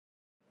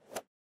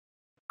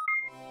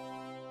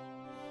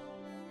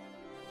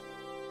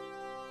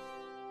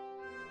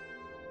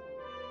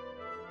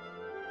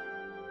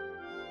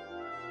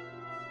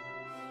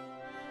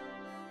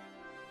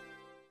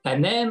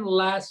And then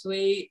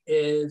lastly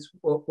is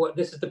what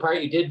this is the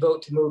part you did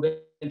vote to move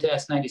into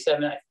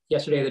S97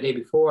 yesterday or the day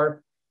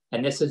before.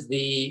 And this is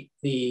the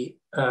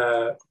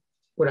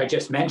what I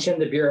just mentioned,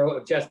 the Bureau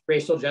of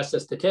Racial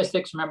Justice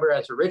Statistics. Remember,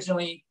 as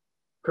originally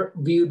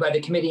viewed by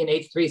the committee in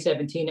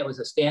H.317, it was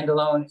a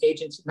standalone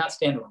agency, not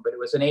standalone, but it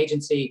was an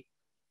agency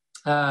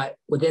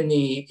within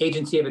the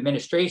Agency of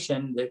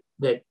Administration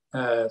that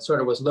sort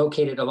of was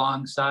located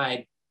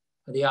alongside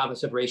the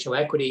Office of Racial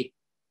Equity.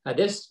 But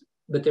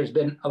there's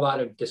been a lot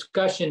of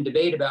discussion,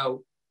 debate about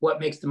what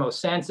makes the most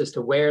sense as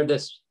to where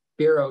this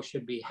bureau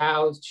should be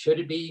housed. Should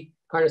it be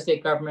part of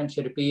state government?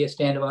 Should it be a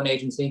standalone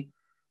agency?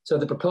 So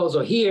the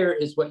proposal here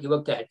is what you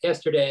looked at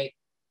yesterday,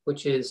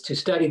 which is to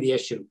study the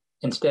issue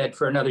instead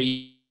for another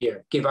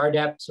year. Give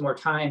RDAP some more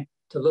time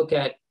to look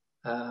at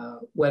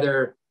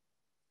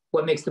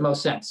what makes the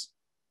most sense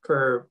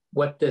for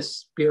what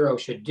this bureau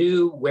should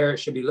do, where it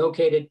should be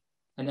located,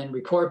 and then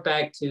report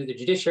back to the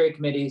judiciary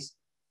committees.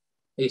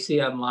 You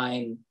see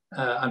online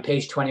on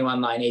page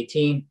 21, line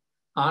 18,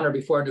 on or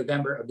before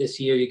November of this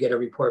year, you get a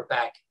report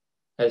back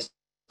as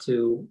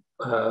to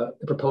the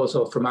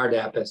proposal from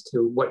RDAP as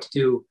to what to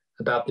do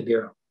about the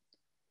Bureau.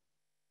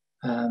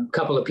 A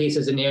couple of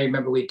pieces in there.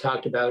 Remember, we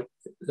talked about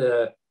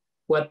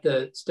what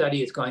the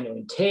study is going to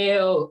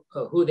entail,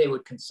 who they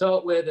would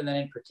consult with, and then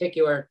in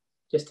particular,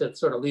 just to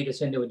sort of lead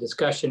us into a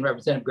discussion,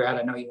 Representative Grad,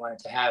 I know you wanted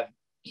to have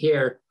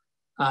here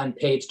on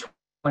page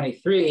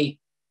 23,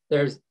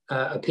 there's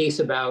a piece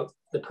about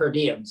the per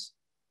diems.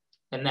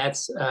 And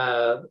that's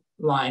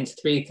lines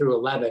 3 through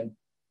 11.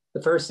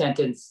 The first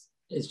sentence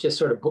is just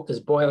sort of this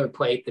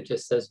boilerplate that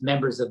just says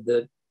members of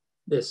the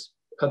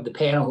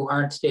panel who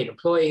aren't state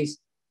employees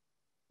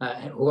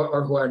who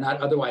are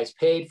not otherwise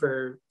paid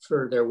for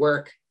their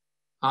work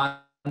on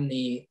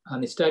the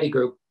study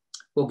group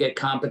will get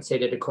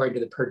compensated according to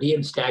the per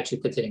diem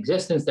statute that's in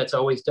existence. That's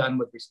always done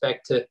with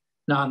respect to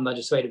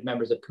non-legislative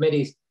members of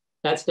committees.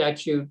 That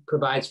statute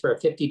provides for a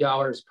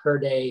 $50 per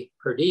day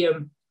per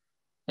diem.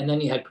 And then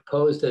you had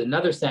proposed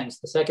another sentence,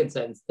 the second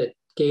sentence, that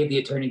gave the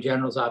Attorney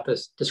General's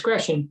office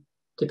discretion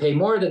to pay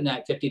more than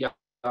that $50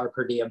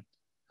 per diem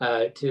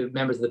to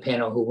members of the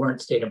panel who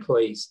weren't state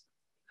employees,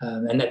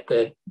 and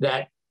that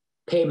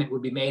payment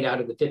would be made out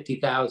of the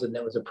 $50,000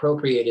 that was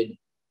appropriated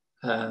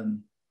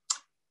to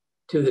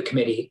the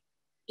committee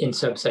in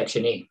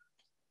subsection E.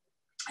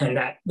 And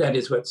that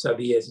is what sub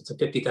E is. It's a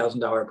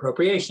 $50,000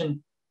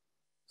 appropriation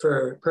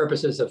for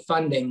purposes of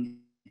funding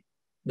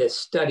this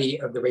study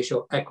of the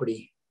racial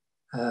equity,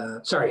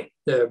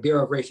 the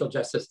Bureau of Racial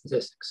Justice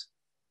Statistics.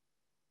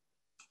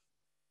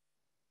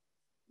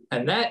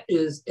 And that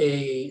is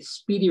a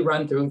speedy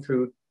run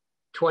through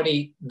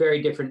 20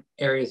 very different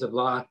areas of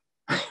law.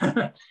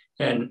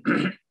 And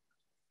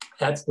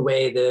that's the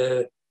way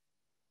the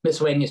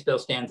miscellaneous bill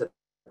stands at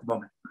the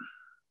moment.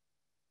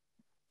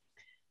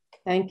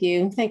 Thank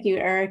you. Thank you,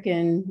 Eric.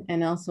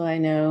 And also I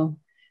know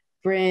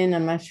Bryn,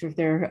 I'm not sure if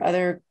there are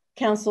other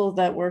council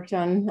that worked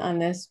on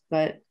this,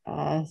 but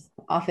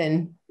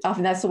often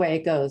that's the way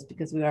it goes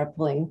because we are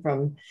pulling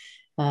from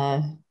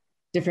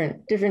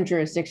different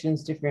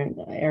jurisdictions, different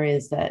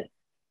areas that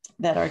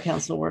our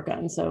council work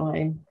on. So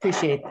I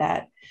appreciate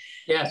that.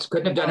 Yes,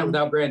 couldn't have done it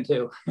without Bryn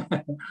too.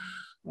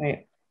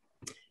 Right.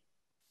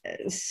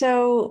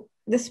 So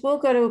this will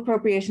go to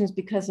appropriations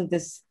because of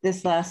this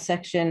last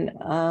section.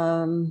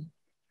 I'm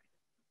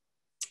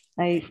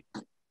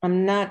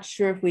not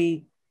sure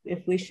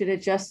if we should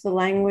adjust the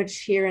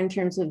language here in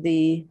terms of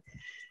the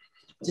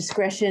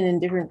discretion in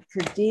different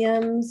per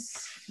diems.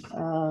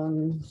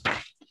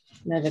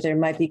 Now that there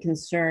might be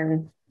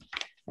concern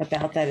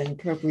about that in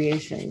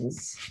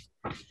appropriations.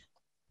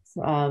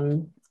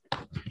 Madam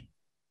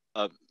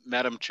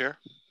Chair?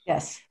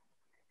 Yes.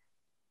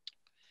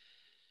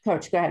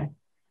 Coach, go ahead.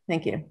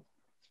 Thank you.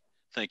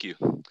 Thank you.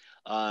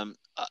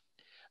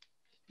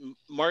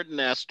 Martin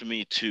asked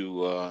me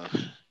to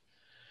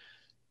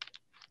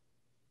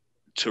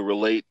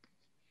relate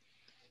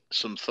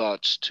some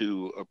thoughts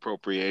to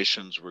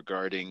appropriations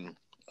regarding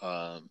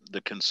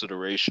the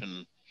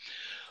consideration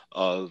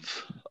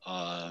of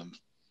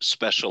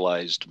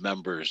specialized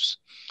members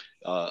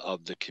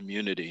of the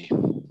community.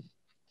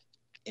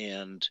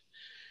 And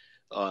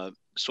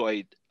so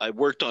I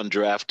worked on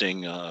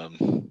drafting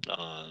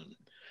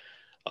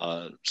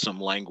some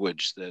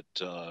language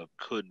that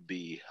could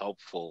be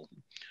helpful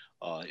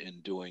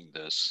in doing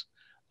this.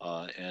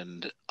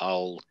 And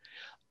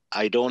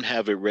I don't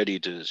have it ready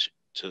to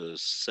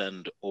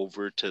send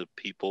over to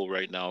people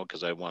right now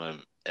because I want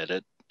to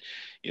edit.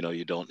 You know,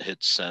 you don't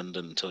hit send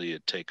until you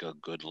take a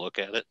good look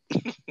at it.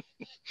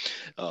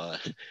 Or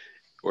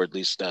at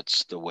least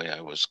that's the way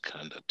I was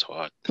kind of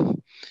taught,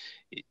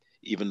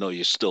 even though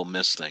you still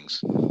miss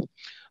things.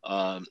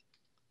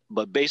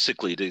 But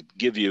basically, to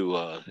give you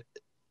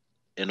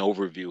an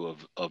overview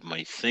of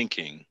my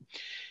thinking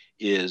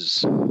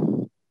is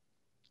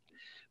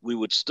we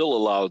would still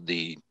allow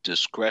the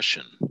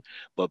discretion,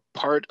 but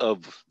part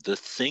of the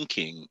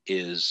thinking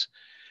is,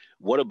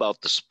 what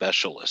about the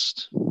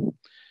specialist?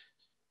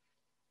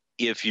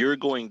 If you're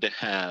going to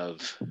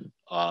have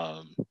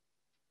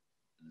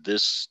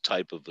this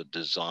type of a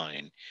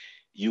design,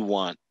 you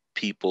want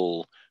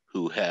people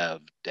who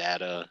have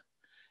data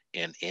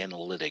and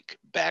analytic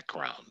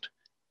background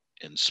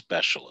and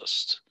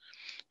specialists,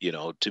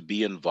 to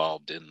be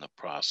involved in the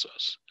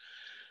process.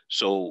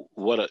 So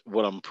what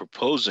I'm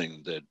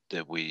proposing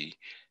that we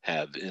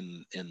have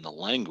in the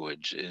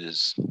language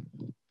is,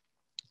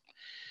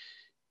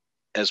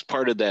 as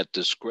part of that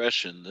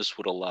discretion, this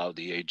would allow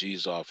the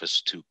AG's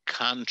office to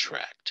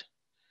contract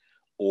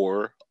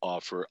or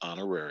offer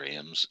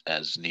honorariums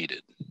as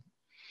needed.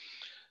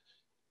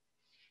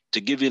 To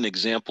give you an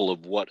example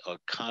of what a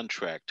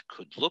contract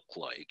could look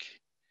like,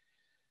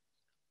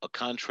 a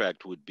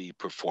contract would be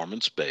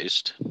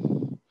performance-based.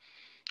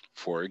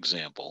 For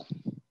example,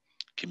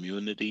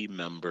 community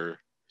member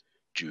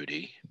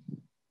Judy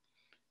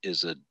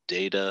is a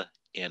data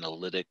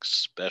analytics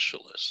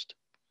specialist,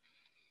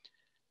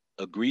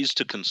 agrees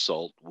to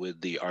consult with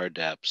the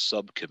RDAP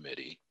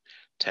subcommittee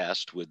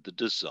tasked with the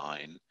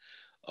design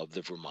of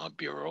the Vermont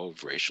Bureau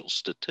of Racial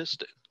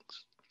Statistics,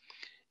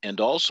 and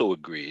also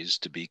agrees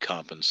to be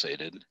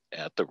compensated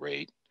at the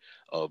rate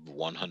of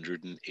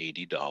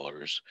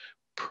 $180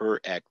 per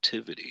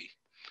activity,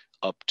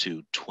 up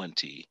to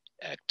 20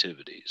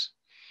 activities,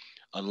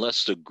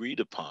 unless agreed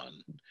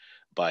upon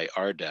by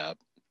RDAP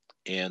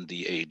and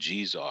the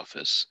AG's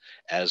office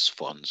as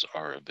funds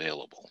are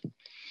available.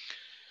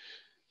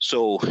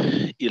 So,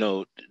 I'm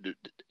going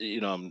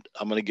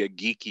to get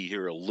geeky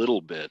here a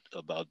little bit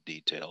about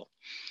detail.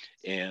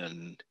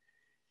 And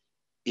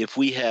if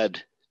we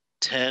had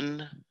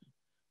 10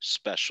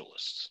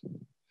 specialists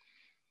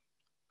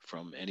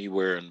from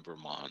anywhere in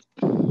Vermont,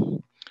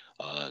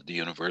 the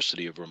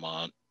University of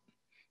Vermont,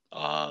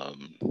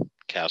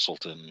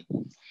 Castleton,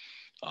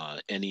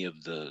 any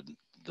of the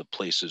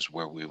places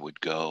where we would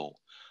go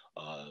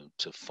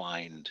to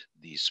find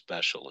these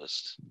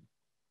specialists,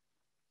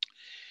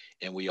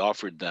 and we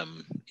offered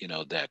them,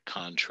 that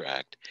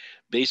contract,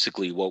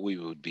 basically what we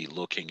would be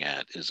looking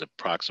at is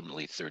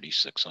approximately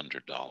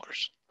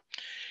 $3,600.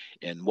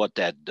 And what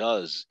that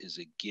does is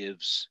it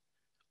gives,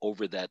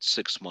 over that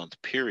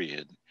 6-month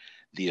period,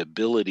 the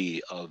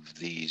ability of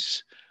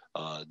this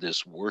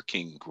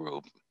working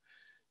group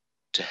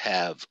to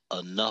have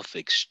enough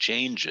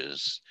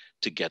exchanges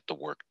to get the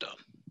work done.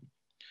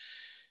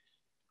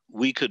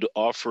 We could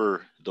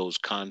offer those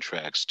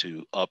contracts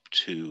to up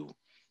to,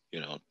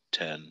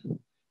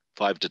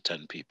 5 to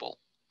 10 people,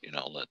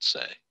 let's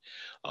say,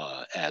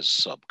 as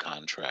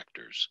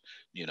subcontractors,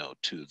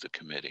 to the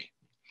committee.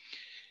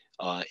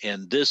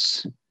 And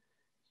this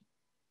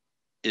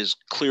is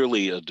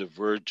clearly a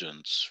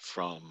divergence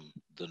from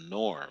the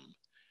norm,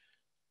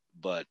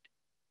 but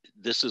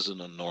this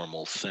isn't a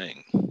normal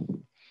thing.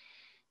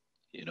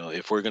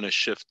 If we're going to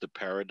shift the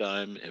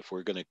paradigm, if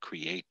we're going to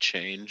create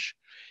change,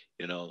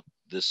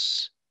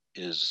 this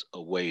is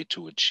a way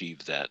to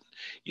achieve that,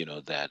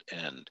 that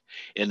end.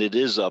 And it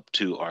is up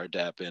to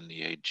RDAP and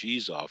the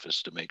AG's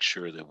office to make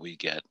sure that we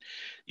get,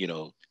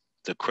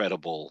 the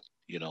credible,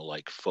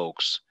 like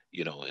folks,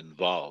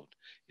 involved.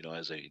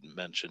 As I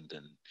mentioned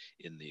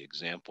in the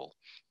example,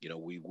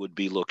 we would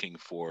be looking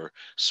for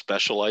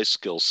specialized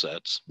skill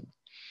sets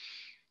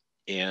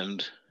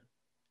and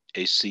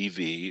a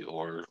CV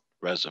or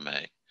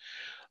resume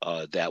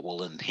that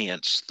will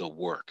enhance the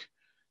work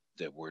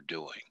that we're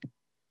doing.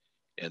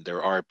 And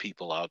there are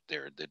people out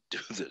there that do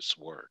this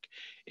work,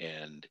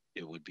 and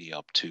it would be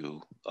up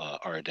to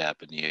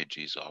RDAP and the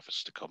AG's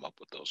office to come up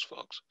with those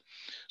folks.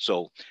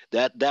 So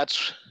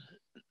that's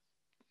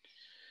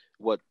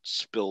what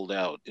spilled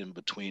out in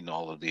between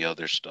all of the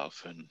other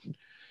stuff. And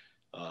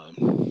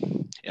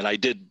I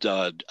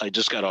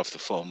just got off the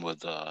phone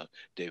with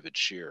David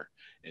Shear,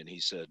 and he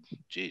said,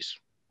 geez,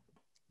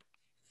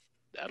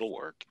 that'll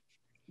work,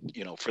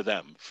 for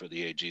them, for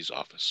the AG's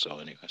office. So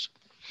anyways.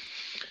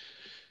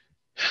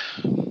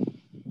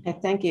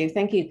 Thank you.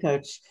 Thank you,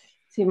 Coach.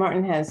 See,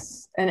 Martin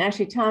has, and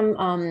actually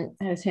Tom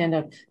had his hand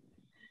up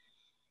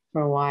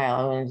for a while.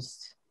 I want to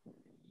just...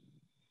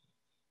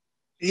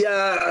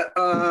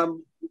 Yeah,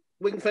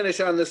 we can finish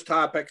on this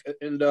topic.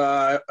 And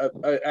I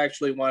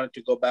actually wanted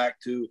to go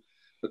back to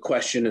the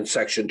question in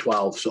section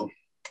 12. So.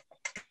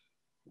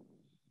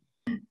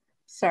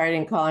 Sorry, I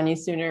didn't call on you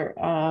sooner.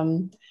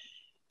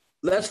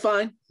 That's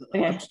fine.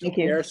 Okay, thank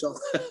you. Here, so.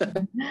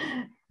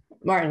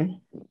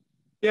 Martin.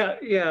 Yeah,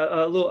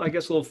 a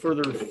little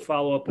further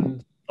follow-up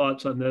and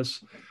thoughts on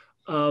this.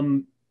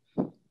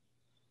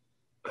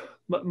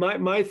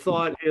 My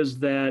thought is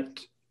that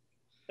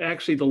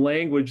actually the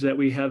language that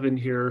we have in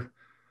here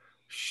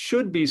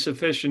should be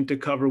sufficient to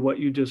cover what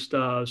you just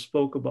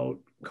spoke about,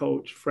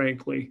 Coach,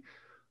 frankly.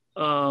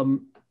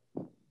 I'm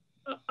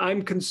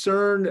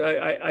concerned,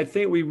 I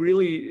think we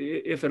really,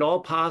 if at all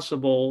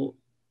possible,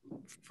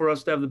 for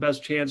us to have the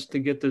best chance to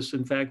get this,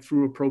 in fact,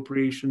 through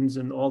appropriations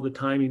and all the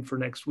timing for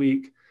next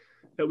week,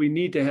 that we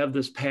need to have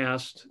this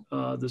passed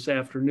this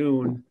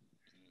afternoon,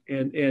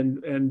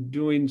 and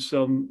doing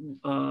some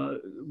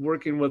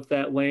working with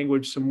that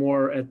language some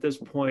more at this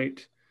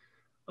point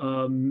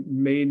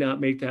may not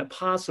make that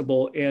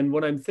possible. And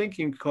what I'm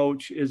thinking,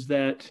 Coach, is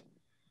that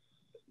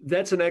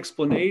that's an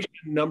explanation,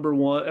 number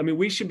one. I mean,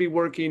 we should be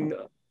working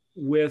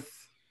with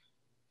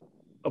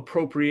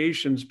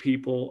appropriations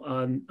people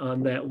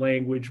on that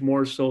language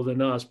more so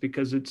than us,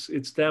 because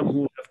it's them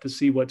who have to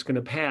see what's going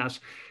to pass.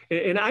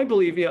 And I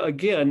believe, yeah,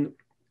 again,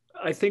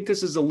 I think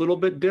this is a little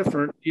bit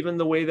different, even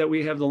the way that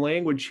we have the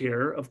language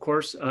here. Of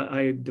course,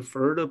 I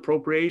defer to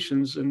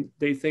appropriations, and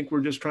they think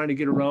we're just trying to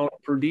get around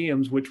per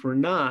diems, which we're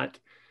not.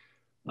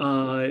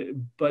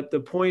 But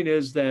the point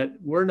is that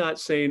we're not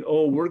saying,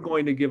 oh, we're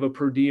going to give a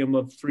per diem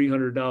of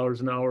 $300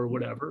 an hour or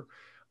whatever.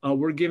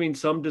 We're giving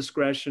some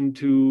discretion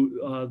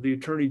to the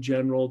Attorney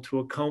General to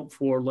account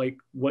for, like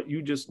what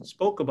you just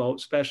spoke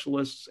about,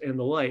 specialists and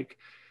the like.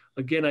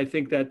 Again, I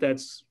think that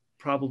that's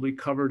probably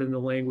covered in the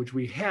language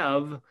we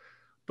have.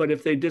 But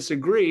if they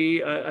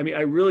disagree, I mean,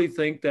 I really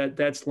think that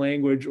that's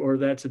language, or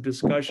that's a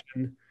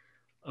discussion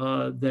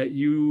that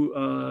you,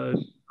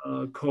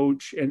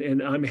 Coach,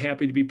 and I'm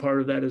happy to be part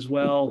of that as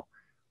well,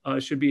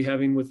 should be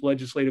having with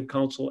Legislative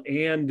Council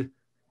and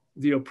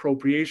the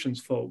appropriations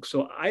folks.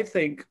 So I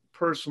think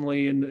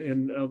personally,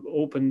 and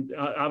open,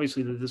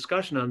 obviously, the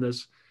discussion on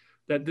this,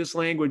 that this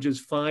language is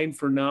fine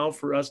for now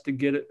for us to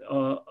get it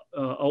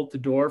out the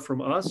door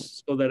from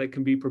us, so that it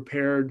can be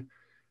prepared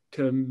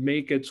to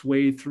make its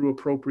way through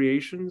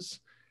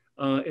appropriations.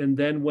 And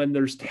then when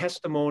there's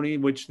testimony,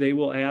 which they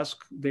will ask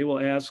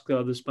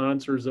the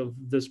sponsors of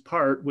this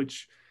part,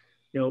 which,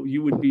 you know,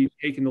 you would be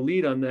taking the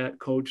lead on that,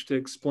 Coach, to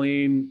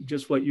explain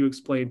just what you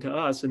explained to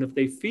us. And if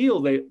they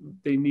feel they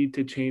need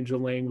to change the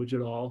language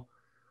at all,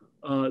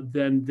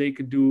 then they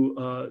could do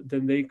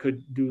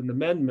an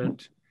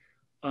amendment.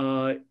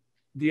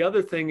 The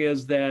other thing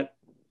is that,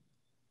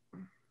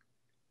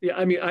 yeah,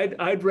 I mean,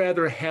 I'd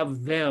rather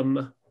have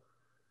them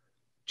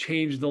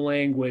change the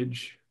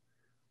language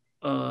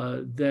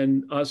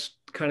than us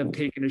kind of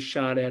taking a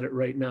shot at it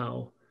right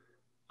now.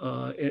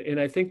 And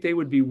I think they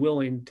would be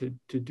willing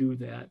to do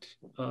that,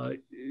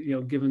 you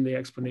know, given the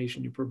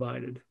explanation you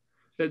provided.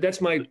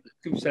 That's my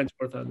 2 cents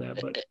worth on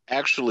that. But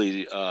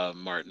actually,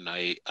 Martin,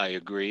 I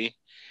agree,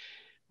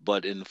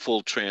 but in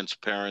full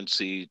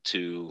transparency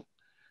to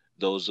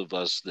those of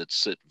us that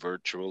sit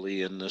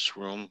virtually in this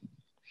room,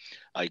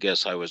 I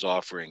guess I was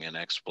offering an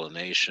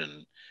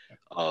explanation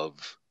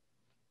of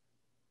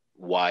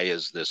why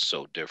is this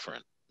so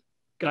different.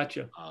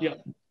 Gotcha. Yeah.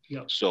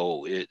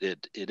 So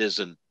it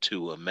isn't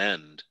to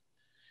amend,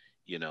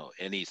 you know,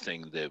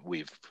 anything that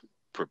we've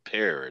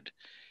prepared.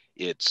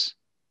 It's,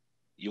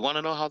 you want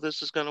to know how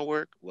this is going to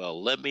work?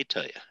 Well, let me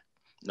tell you.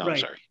 No, right. I'm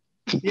sorry.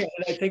 Yeah,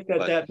 and I think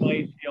that that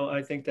might, you know,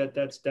 I think that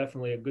that's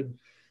definitely a good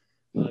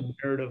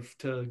narrative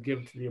to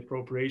give to the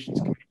appropriations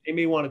committee. They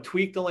may want to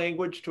tweak the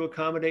language to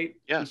accommodate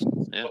what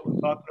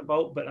we're talking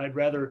about, but I'd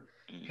rather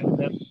have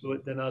them do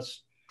it than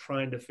us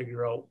trying to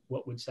figure out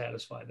what would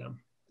satisfy them.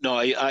 No,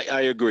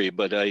 I agree,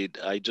 but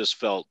I just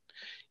felt,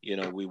 you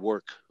know,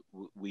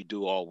 we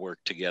do all work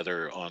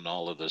together on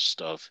all of this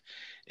stuff.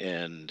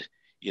 And,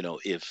 you know,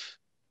 if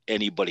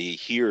anybody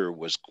here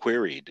was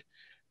queried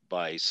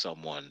by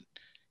someone,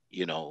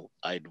 you know,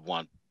 I'd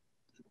want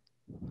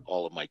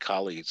all of my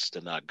colleagues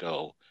to not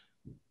go,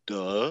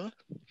 duh,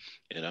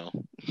 you know.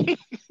 You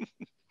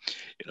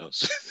know,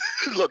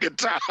 look at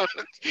Tom.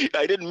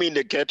 I didn't mean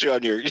to catch you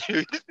on your,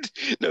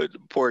 no,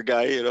 poor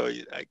guy, you know,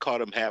 I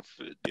caught him half,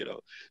 you know.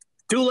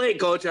 Too late,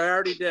 Coach. I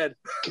already did.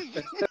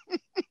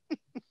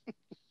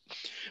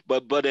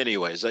 But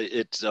anyways,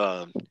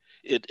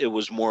 it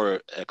was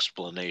more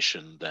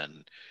explanation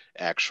than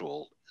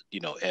actual,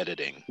 you know,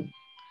 editing.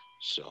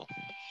 So.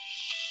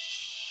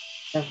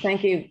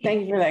 Thank you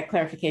for that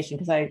clarification,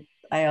 because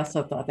I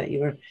also thought that you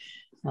were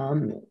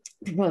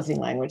proposing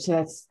language,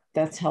 so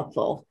that's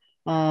helpful.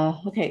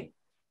 Okay,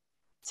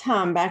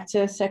 Tom, back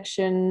to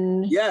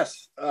section.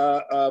 Yes,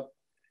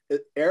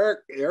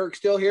 Eric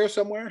still here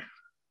somewhere?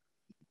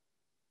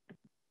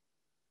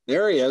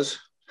 There he is.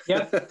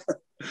 Yep.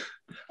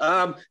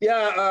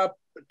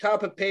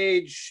 Top of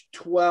page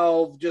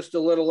 12, just a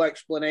little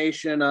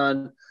explanation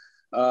on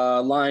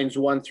lines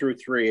 1 through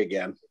 3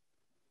 again.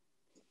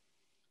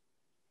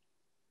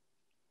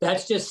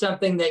 That's just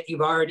something that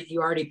you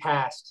already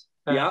passed.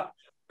 Yeah. A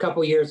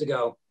couple years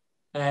ago,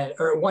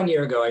 or 1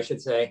 year ago, I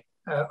should say.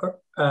 That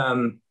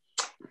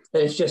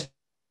it's just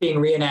being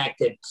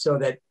reenacted, so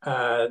that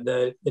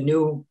the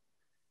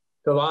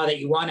law that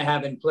you want to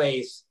have in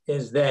place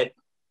is that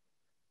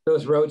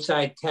those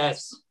roadside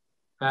tests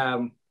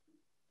that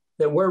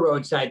were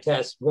roadside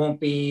tests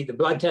the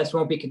blood tests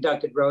won't be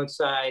conducted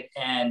roadside,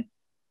 and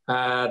they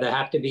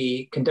have to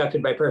be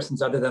conducted by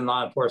persons other than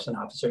law enforcement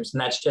officers.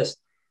 And that's just,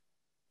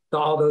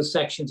 all those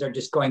sections are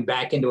just going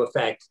back into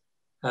effect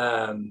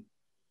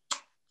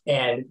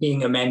and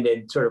being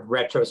amended sort of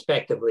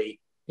retrospectively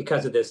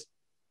because of this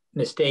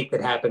mistake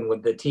that happened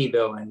with the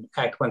T-bill and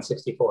Act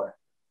 164.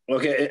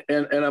 Okay,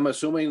 and I'm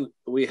assuming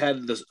we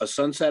had a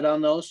sunset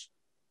on those?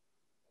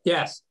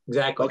 Yes,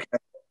 exactly. Okay.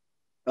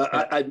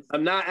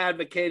 I'm not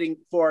advocating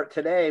for it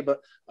today,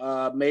 but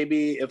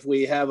maybe if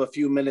we have a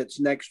few minutes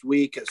next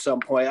week at some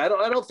point. I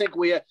don't think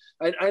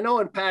I know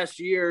in past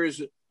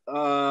years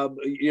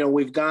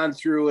we've gone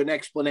through an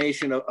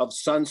explanation of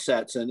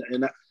sunsets and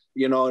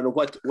and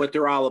what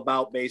they're all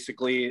about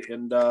basically,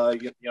 and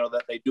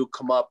that they do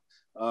come up,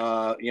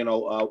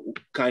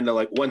 kind of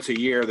like once a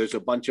year. There's a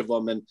bunch of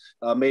them, and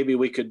maybe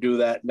we could do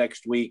that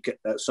next week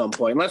at some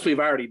point, unless we've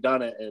already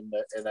done it and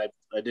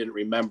I didn't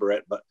remember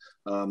it. But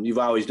you've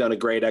always done a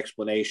great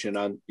explanation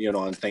on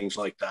on things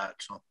like that.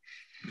 So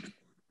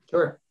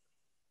Sure.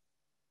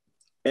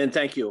 And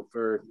thank you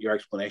for your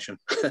explanation.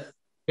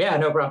 Yeah,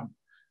 no problem.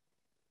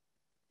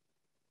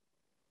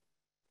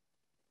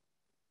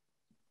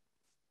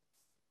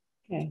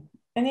 Okay.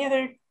 Any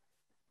other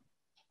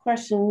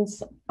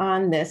questions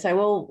on this? I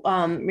will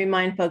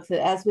remind folks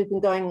that as we've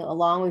been going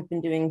along, we've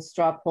been doing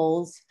straw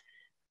polls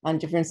on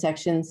different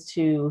sections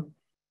to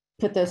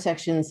put those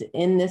sections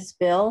in this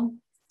bill.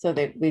 So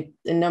that we've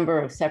a number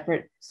of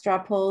separate straw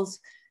polls,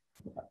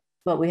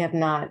 but we have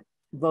not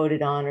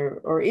voted on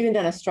or even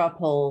done a straw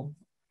poll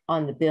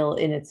on the bill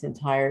in its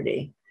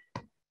entirety.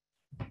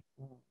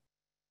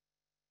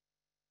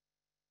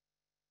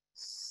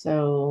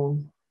 So,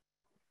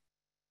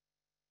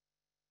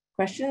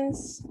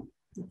 questions?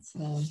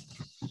 Okay.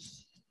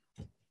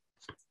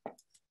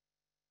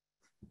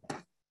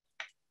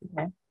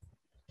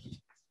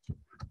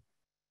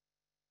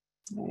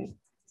 All right.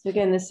 So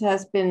again, this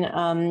has been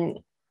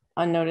on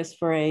notice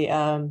for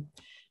a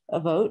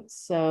vote.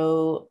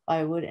 So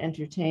I would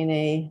entertain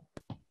a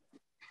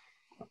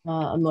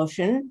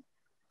motion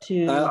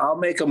to. I'll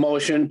make a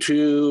motion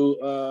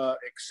to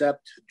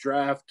accept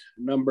draft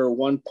number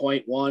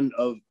 1.1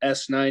 of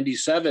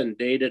S97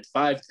 dated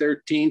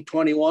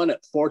 5/13/21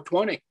 at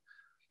 4:20.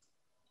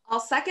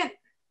 I'll second.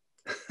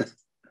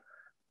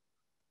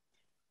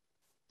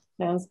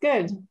 Sounds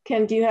good.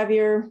 Ken, do you have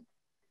your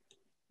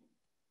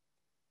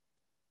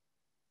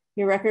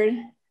record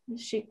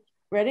sheet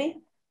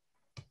ready?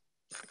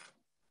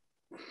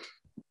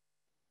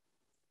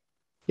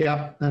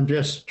 Yeah, I'm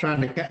just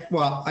trying to get,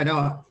 well, I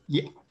know,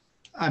 yeah,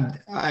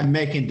 I'm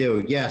making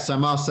do. Yes,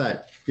 I'm all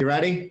set. You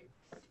ready?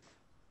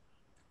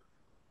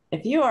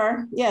 If you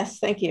are, yes,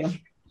 thank you.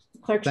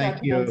 Clerk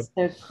Thank you. wants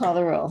to call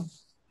the roll.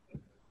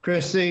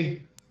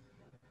 Christie,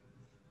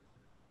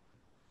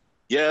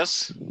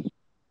 Yes.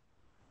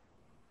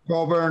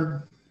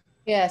 Colburn,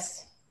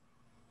 Yes.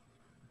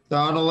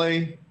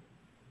 Donnelly,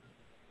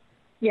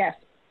 Yes.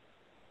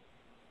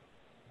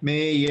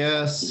 me,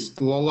 yes.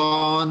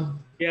 Lalonde,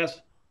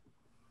 Yes.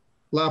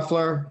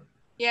 Leffler,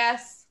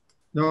 Yes.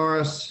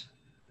 Norris,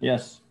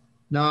 Yes.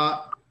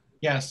 Knott,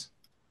 Yes.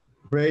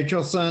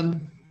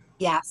 Rachelson,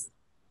 Yes.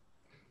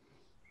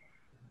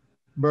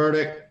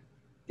 Burdick,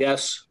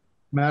 Yes.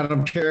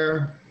 Madam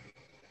Chair.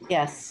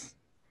 Yes,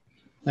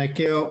 Thank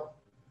you.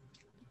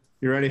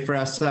 You ready for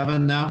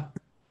S7 now?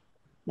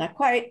 not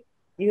quite.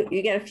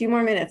 You get a few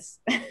more minutes.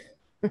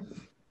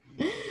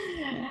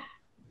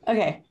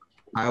 Okay.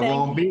 I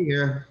won't be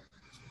here.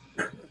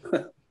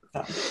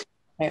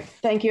 Okay.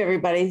 Thank you,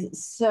 everybody.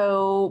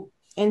 So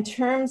in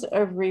terms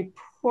of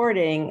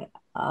reporting,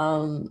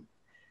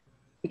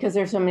 because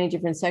there's so many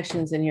different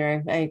sections in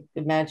here, I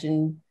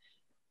imagine,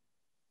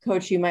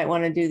 Coach, you might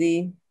want to do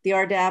the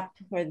RDAP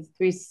or the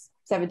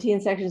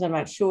 317 sections. I'm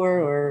not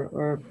sure,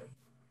 or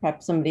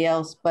perhaps somebody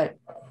else. But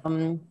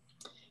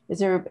is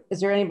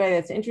there anybody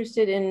that's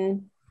interested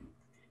in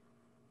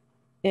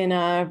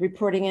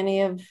reporting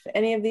any of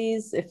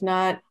these? If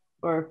not,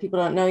 or if people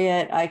don't know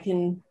yet, I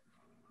can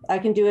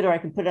do it, or I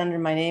can put it under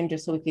my name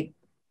just so we could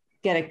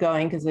get it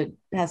going, because it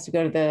has to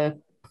go to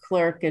the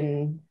clerk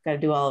and got to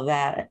do all of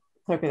that,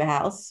 clerk of the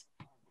house.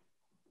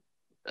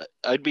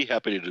 I'd be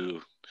happy to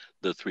do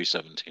the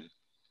 317.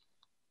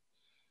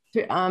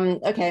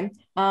 Okay.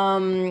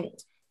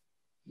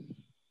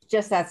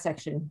 Just that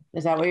section.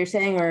 Is that what you're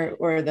saying,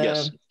 or the?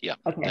 Yes. Yeah.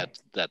 Okay.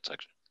 That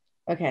section.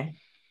 Okay,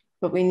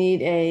 but we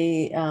need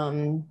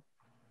a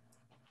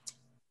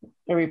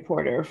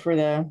reporter for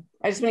the.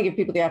 I just want to give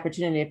people the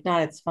opportunity. If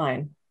not, it's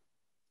fine.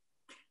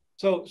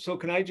 So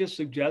can I just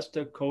suggest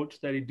to Coach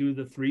that he do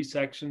the 3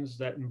 sections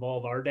that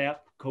involve RDAP?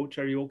 Coach,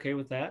 are you okay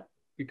with that?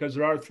 Because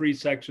there are 3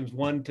 sections,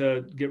 one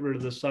to get rid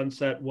of the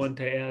sunset, one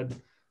to add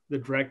the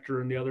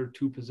director and the other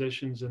 2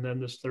 positions, and then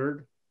this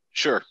third.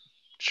 Sure.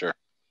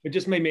 It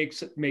just may make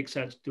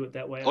sense to do it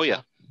that way. Oh,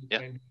 yeah.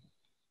 Okay.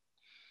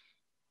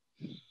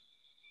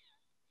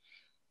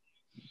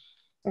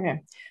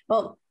 Okay.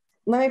 Well,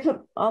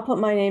 I'll put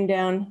my name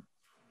down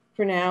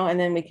for now, and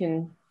then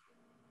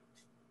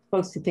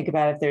folks can think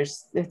about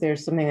if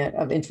there's something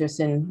of interest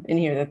in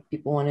here that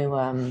people want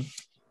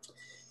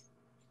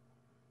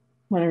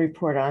to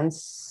report on.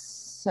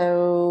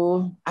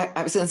 So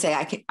I was going to say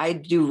I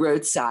do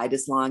roadside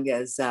as long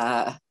as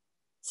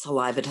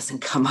saliva doesn't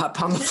come up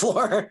on the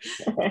floor.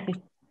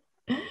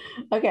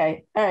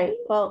 Okay. All right.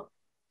 Well,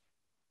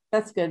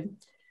 that's good.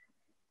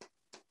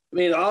 I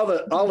mean, all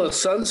the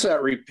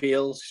sunset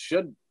repeals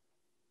should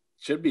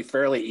be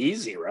fairly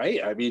easy,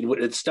 right? I mean,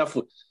 it's stuff.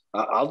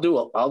 I'll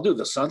do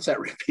the sunset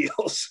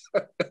repeals.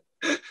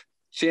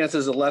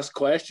 Chances of less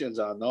questions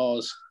on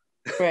those.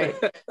 Right.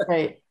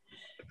 Okay.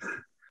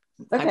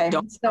 I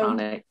don't on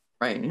it.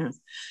 Right. Yeah.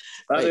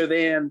 Other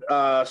than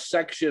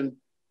section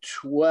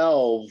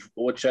 12,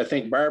 which I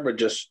think Barbara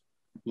just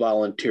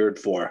volunteered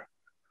for,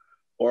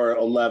 or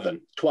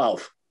 11,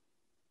 12,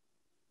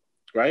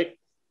 right?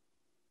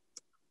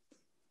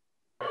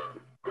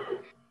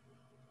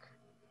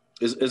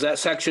 Is that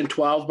section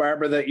 12,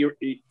 Barbara, that you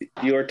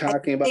were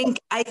talking about?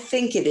 I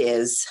think it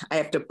is. I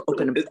have to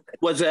open it.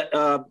 Was it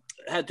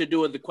had to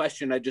do with the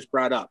question I just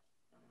brought up?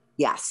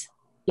 Yes.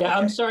 Yeah, okay.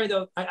 I'm sorry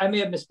though. I may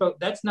have misspoke.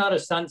 That's not a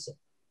sunset.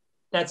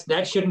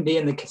 That shouldn't be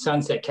in the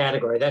sunset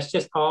category. That's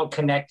just all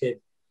connected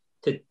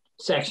to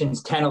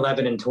sections 10,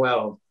 11, and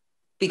 12.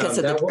 Because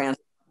of the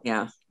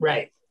yeah.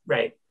 Right.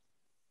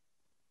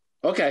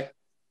 Okay.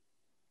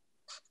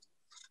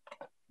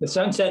 The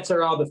sunsets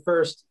are all the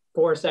first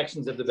 4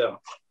 sections of the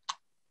bill.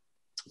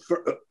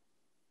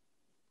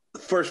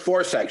 First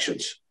 4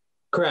 sections.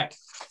 Correct.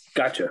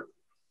 Gotcha.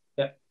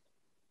 Yep.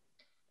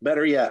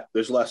 Better yet,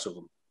 there's less of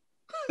them.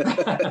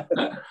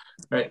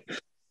 Right.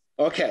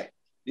 Okay.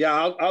 Yeah,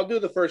 I'll do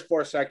the first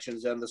 4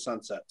 sections and the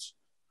sunsets.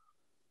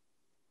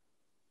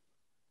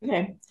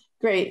 Okay,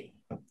 great.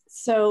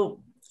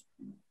 So,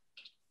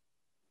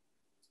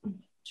 I'm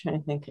trying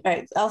to think. All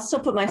right, I'll still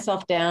put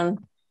myself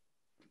down,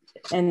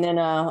 and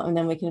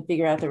then we can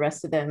figure out the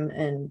rest of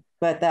them.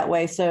 But that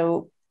way,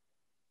 so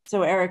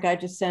Eric, I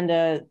just said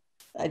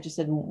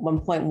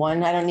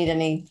 1.1. I don't need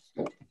any.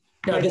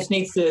 No, this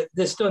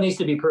still needs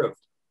to be proved.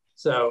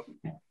 So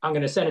I'm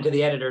going to send it to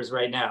the editors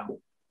right now.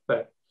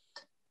 But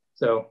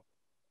so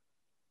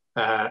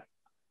I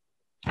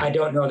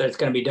don't know that it's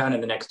going to be done in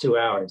the next 2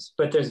 hours.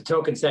 But there's a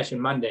token session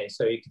Monday,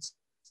 so you can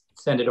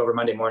send it over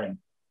Monday morning.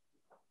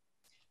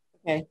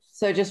 Okay,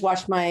 so just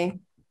watch my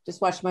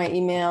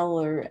email,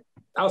 or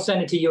I'll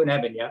send it to you and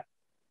Evan. Yeah.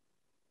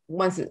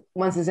 Once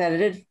it's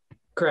edited.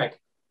 Correct.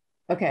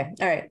 Okay.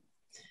 All right.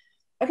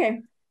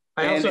 Okay.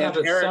 I also have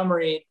a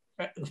summary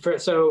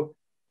so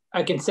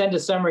I can send a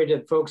summary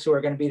to folks who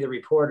are going to be the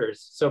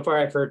reporters. So far,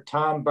 I've heard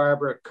Tom,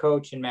 Barbara,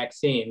 Coach, and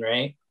Maxine,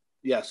 right?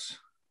 Yes.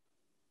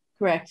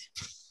 Correct.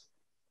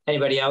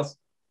 Anybody else?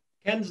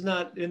 Ken's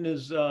not in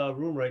his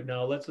room right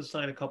now. Let's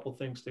assign a couple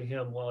things to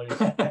him while he's...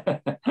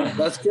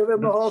 Let's give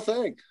him the whole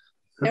thing.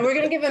 And we're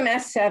going to give him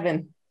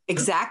S7.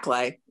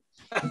 Exactly.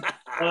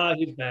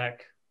 He's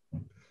back.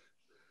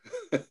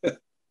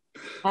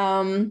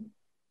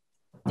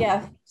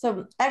 Yeah.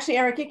 So actually,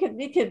 Eric,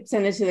 you could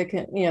send it to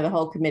the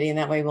whole committee, and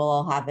that way we'll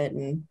all have it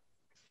in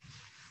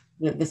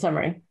the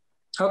summary.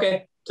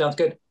 Okay, sounds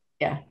good.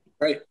 Yeah.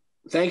 Great.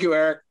 Thank you,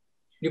 Eric.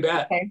 You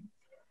bet. Okay.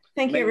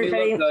 Thank you,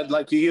 everybody. Me look good,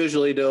 like you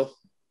usually do.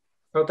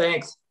 Oh,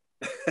 thanks.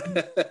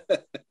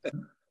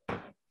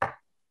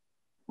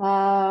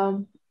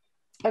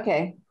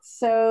 Okay.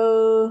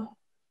 So,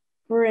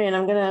 Bryn,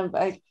 I have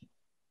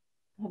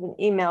an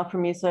email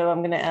from you, so I'm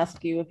going to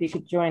ask you if you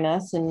could join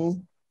us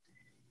and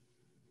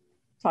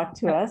talk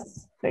to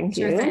us. Thank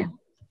you.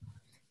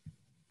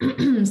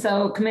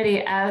 So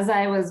committee, as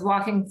I was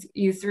walking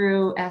you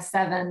through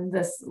S7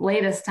 this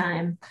latest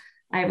time,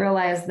 I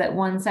realized that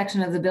one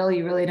section of the bill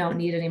you really don't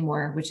need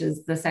anymore, which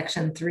is the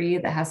section 3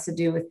 that has to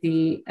do with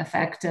the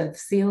effect of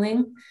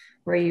sealing,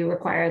 where you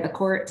require the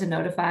court to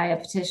notify a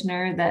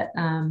petitioner that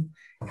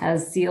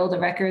has sealed a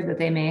record that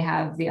they may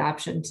have the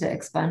option to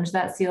expunge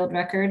that sealed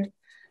record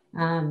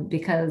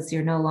because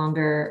you're no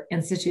longer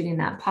instituting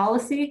that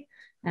policy.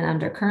 And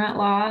under current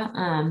law,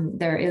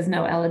 there is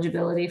no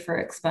eligibility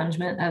for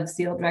expungement of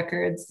sealed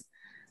records.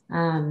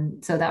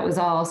 So that was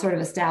all sort of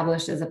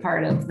established as a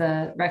part of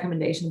the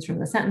recommendations from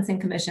the Sentencing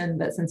Commission.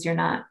 But since you're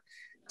not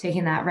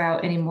taking that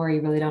route anymore, you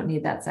really don't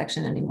need that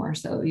section anymore.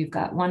 So you've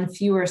got one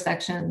fewer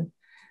section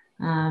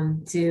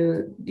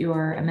to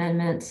your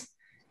amendment.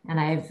 And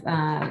I've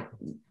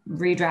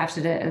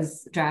redrafted it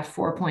as draft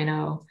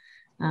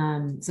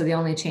 4.0. So the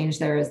only change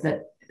there is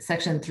that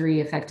section 3,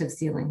 effective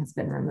sealing, has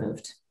been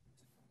removed.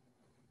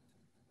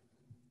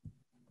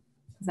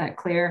 Is that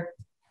clear?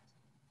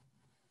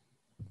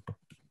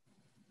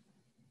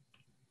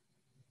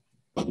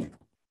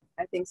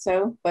 I think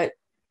so, but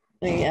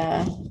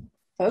the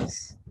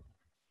folks.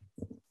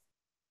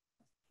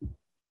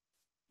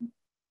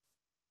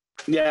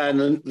 Yeah, and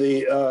then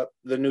the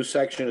new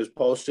section is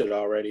posted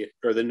already,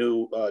 or the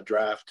new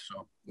draft.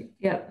 So.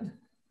 Yep.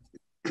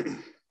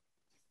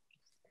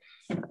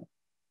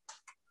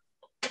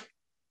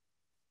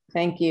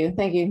 Thank you.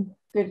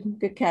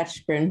 Good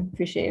catch, Bryn.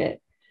 Appreciate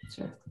it.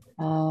 Sure.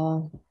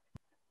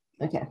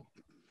 Okay.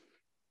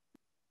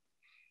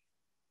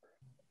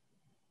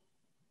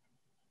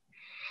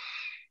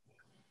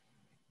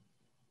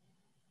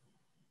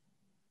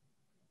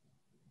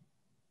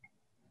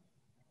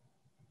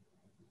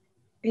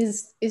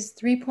 Is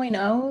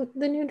 3.0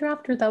 the new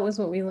draft, or that was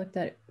what we looked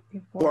at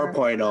before?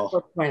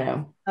 4.0.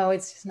 4.0. Oh,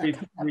 it's just not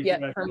coming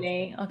up yet for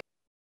me.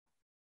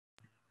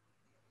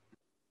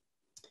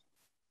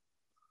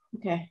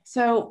 Okay.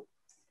 So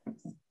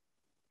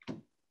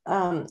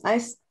I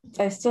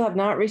still have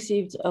not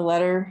received a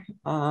letter.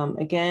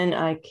 Again,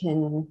 I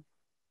can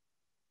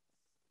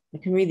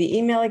read the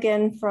email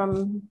again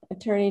from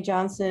Attorney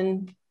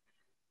Johnson.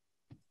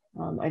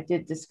 I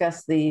did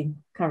discuss the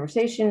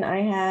conversation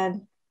I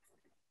had.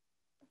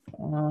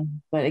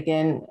 But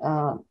again,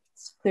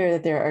 it's clear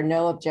that there are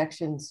no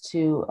objections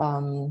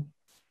to,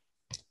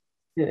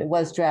 it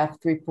was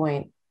draft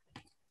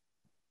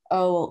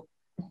 3.0.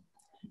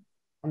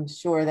 I'm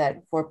sure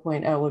that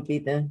 4.0 would be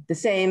the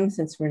same,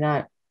 since we're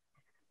not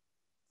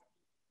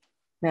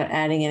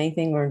adding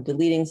anything or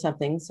deleting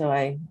something. So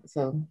I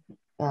think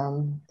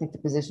the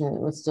position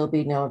would still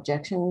be no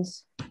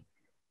objections.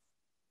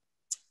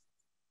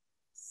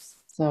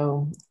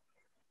 So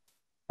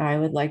I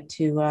would like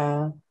to,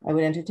 I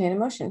would entertain a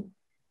motion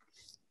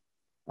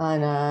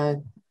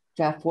on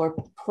draft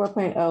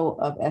 4.0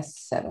 of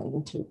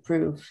S7 to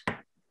approve.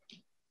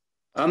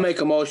 I'll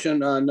make a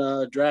motion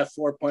on draft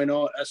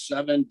 4.0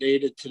 S7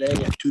 dated today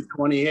at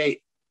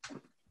 2/28.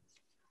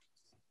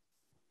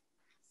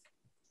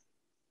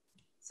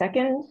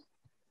 Second?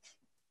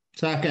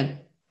 Second.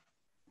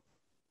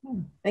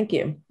 Thank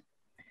you.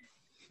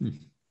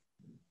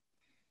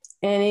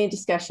 Any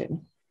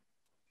discussion?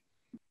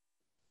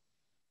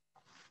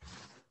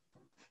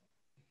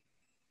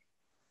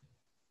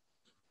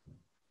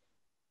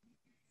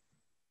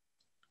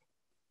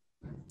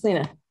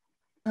 Selena.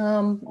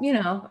 You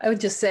know, I would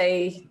just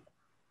say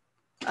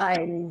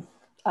I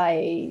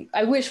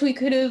wish we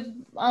could have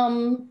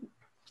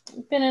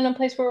been in a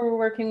place where we're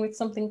working with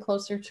something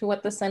closer to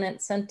what the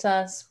Senate sent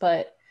us,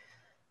 but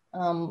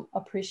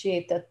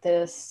appreciate that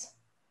this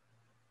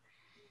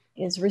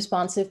is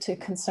responsive to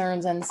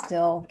concerns and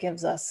still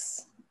gives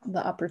us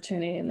the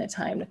opportunity and the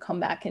time to come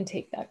back and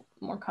take that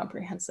more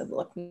comprehensive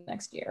look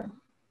next year.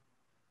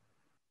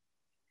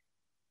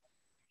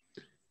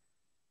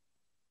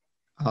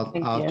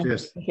 I'll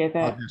just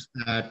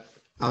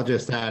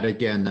add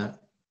again that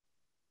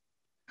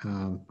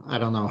I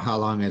don't know how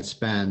long it's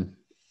been,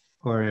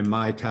 or in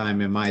my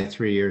time, in my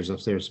 3 years,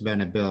 if there's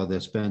been a bill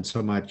that's been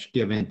so much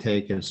give and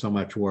take and so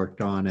much worked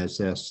on as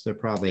this. There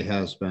probably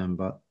has been,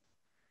 but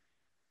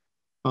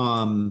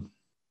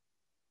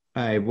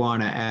I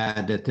want to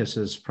add that this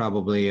is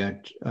probably I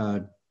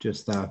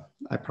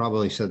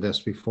probably said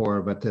this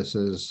before, but this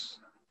is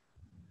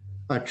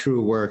a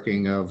true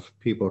working of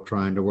people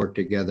trying to work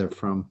together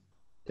from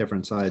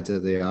different sides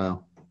of the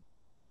aisle.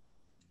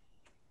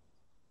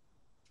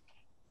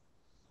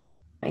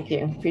 Thank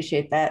you.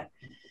 Appreciate that.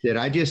 Did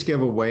I just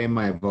give away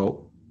my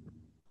vote?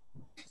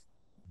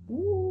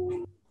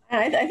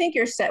 I think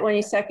you're set when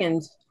you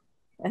second.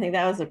 I think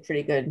that was a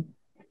pretty good.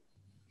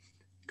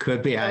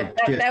 Could be.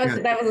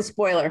 That was a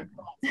spoiler.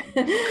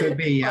 Could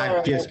be.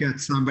 I've just got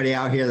somebody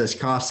out here that's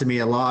costing me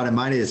a lot of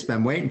money that's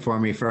been waiting for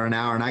me for an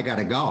hour, and I got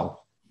to go.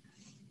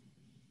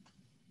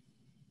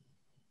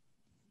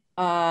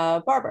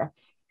 Barbara.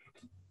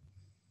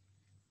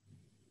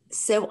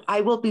 So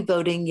I will be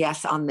voting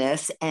yes on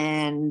this,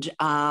 and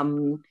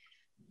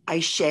I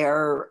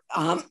share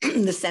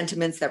the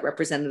sentiments that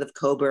Representative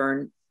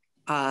Coburn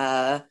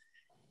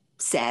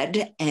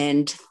said,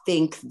 and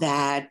think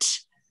that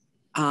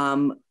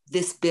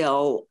this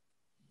bill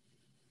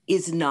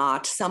is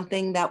not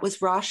something that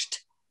was rushed.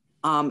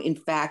 In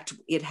fact,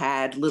 it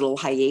had little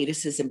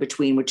hiatuses in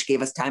between, which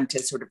gave us time to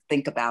sort of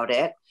think about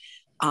it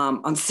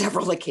on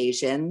several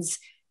occasions.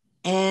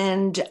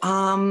 And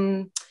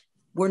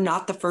we're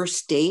not the first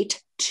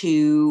state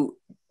to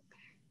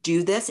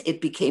do this.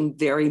 It became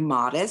very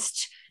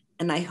modest,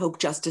 and I hope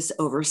Justice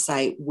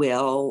Oversight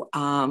will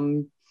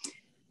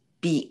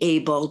be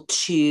able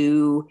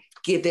to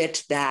give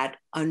it that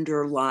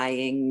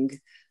underlying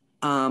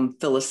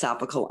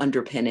philosophical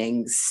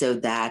underpinnings so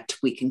that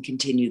we can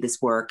continue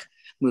this work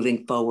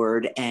moving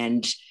forward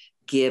and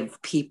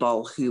give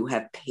people who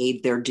have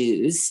paid their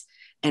dues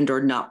and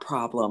are not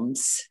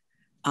problems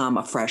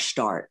a fresh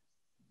start.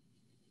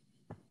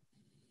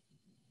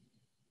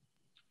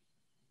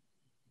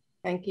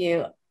 Thank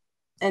you.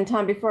 And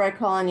Tom, before I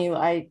call on you,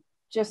 I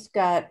just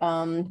got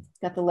the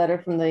letter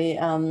from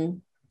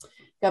the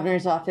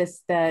governor's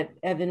office that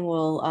Evan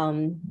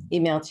will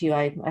email to you.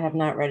 I have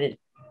not read it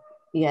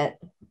yet,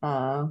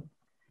 but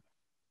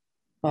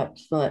to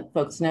let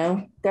folks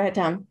know. Go ahead,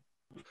 Tom.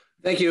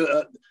 Thank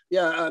you.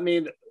 Yeah, I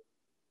mean,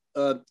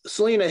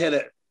 Selena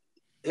hit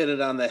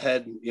it on the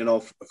head, you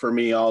know, for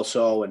me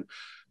also. And,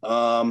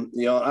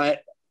 you know,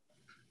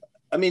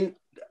 I mean,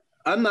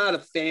 I'm not a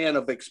fan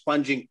of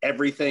expunging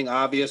everything,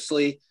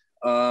 obviously,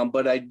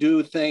 but I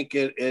do think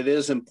it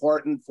is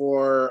important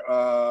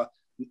for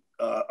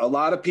a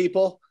lot of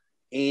people.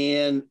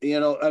 And, you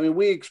know, I mean,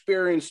 we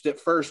experienced it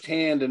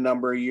firsthand a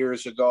number of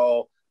years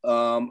ago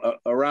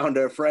around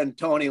our friend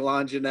Tony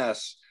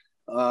Longinus,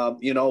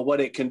 you know, what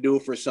it can do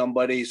for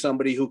somebody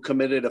who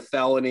committed a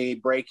felony,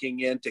 breaking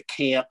into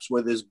camps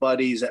with his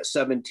buddies at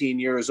 17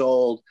 years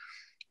old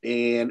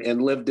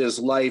and lived his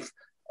life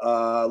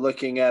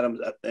looking at him.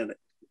 And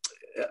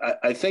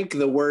I think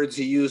the words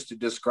he used to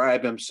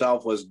describe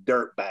himself was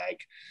dirtbag.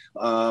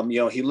 You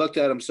know, he looked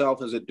at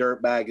himself as a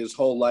dirtbag his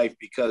whole life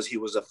because he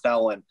was a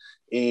felon.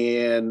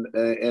 And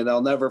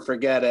I'll never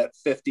forget, at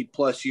 50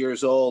 plus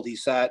years old, he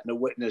sat in a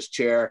witness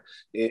chair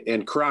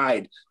and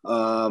cried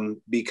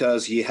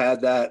because he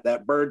had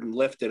that burden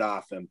lifted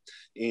off him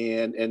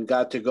and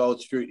got to go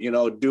through, you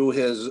know, do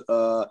his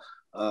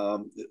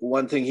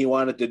One thing he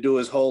wanted to do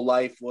his whole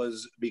life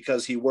was,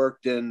 because he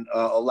worked in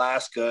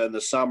Alaska in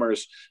the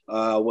summers,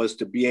 was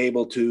to be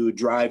able to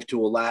drive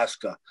to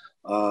Alaska.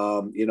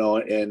 You know,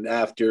 and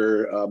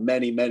after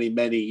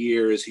many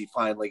years, he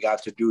finally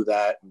got to do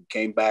that and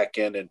came back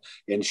in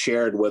and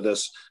shared with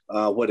us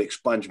what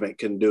expungement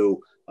can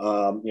do.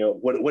 You know,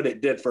 what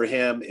it did for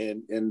him,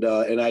 and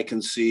I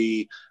can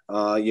see,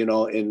 you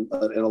know, in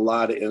a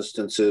lot of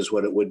instances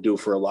what it would do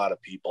for a lot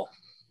of people.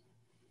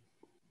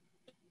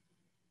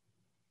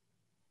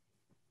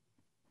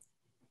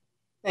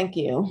 Thank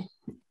you.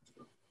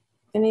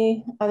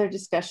 Any other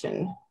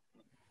discussion?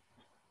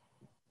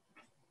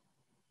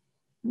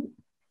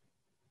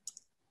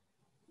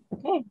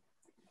 Okay,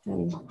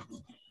 then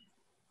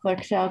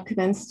clerk shall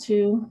commence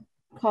to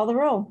call the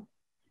roll.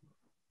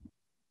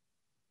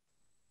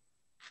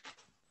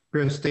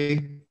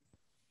 Christie,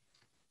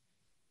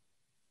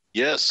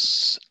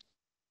 Yes.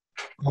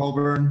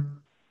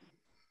 Colburn,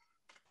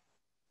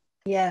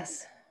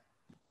 Yes.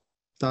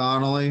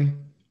 Donnelly,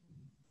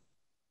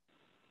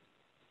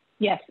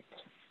 Yes.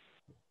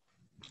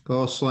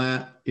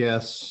 Goslant,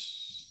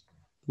 yes.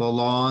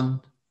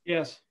 Lalonde,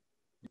 Yes.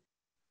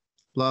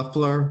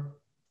 Loeffler,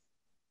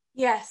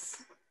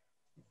 Yes.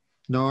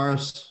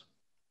 Norris,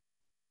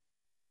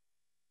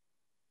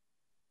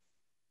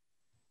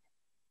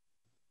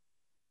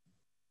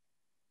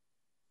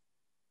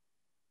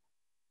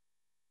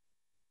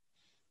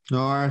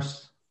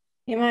 Norris,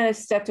 He might have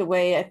stepped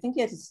away. I think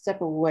he had to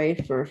step away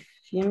for a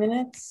few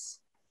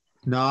minutes.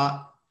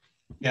 Not,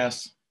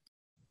 Yes.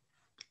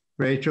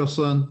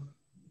 Rachelson,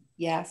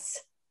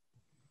 Yes.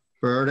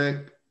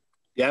 Burdick,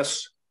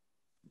 Yes.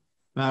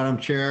 Madam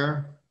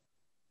Chair.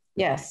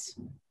 Yes.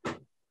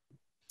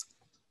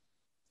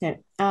 Okay.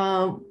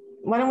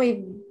 Why don't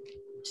we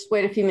just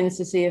wait a few minutes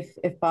to see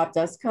if Bob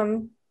does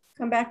come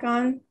back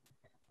on?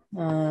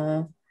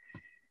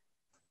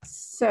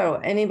 So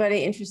anybody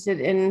interested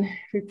in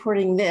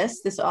reporting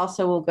this? This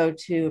also will go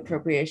to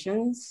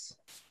appropriations.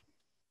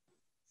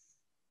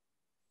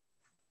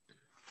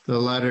 The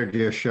letter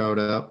just showed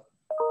up.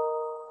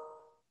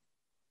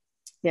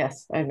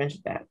 Yes, I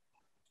mentioned that.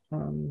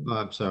 Oh,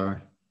 I'm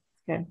sorry.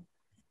 Okay.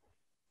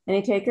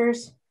 Any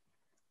takers?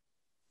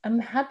 I'm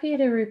happy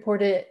to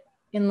report it,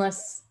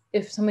 unless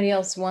if somebody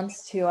else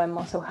wants to. I'm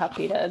also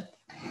happy to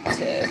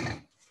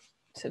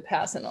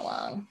pass it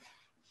along.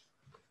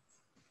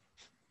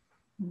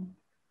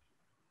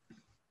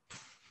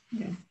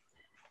 Okay.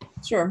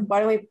 Sure. Why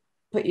don't we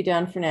put you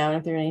down for now? And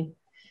if there are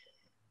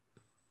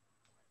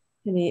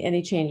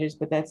any changes,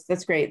 but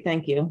that's great.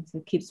 Thank you. So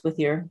it keeps with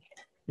your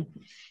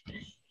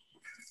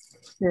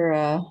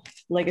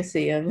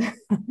legacy of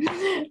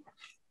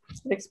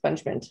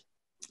expungement.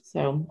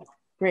 So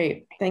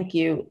great. Thank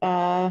you.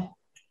 Right.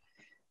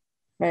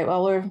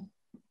 Well, we're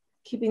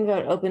keeping the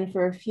vote open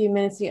for a few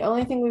minutes. The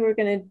only thing we were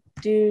going to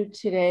do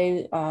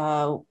today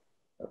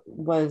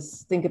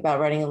was think about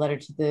writing a letter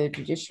to the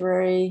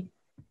judiciary.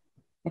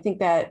 I think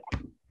that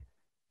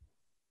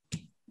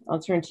I'll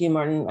turn to you,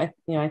 Martin. I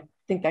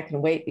think that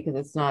can wait because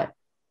it's not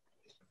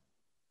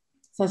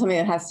something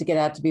that has to get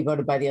out to be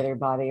voted by the other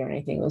body or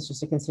anything. It was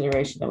just a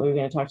consideration that we were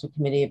going to talk to the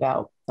committee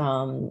about,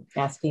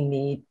 asking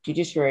the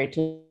judiciary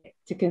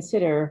to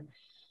consider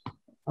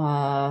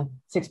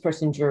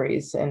 6-person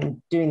juries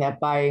and doing that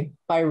by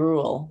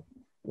rule,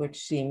 which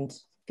seemed,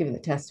 given the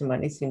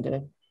testimony, seemed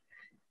to,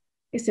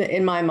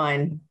 in my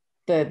mind,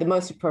 the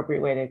most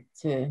appropriate way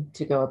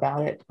to go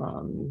about it.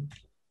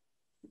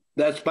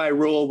 That's by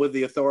rule with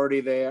the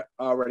authority they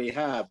already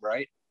have,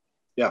 right?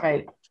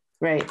 Yeah.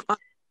 Right.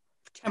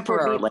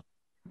 Temporarily.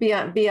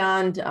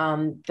 Beyond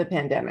the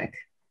pandemic.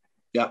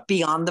 Yeah.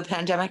 Beyond the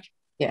pandemic?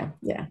 Yeah.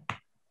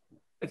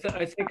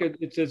 I think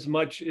it's as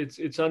much,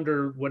 it's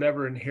under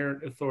whatever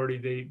inherent authority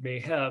they may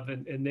have,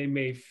 and they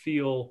may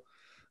feel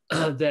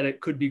that it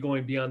could be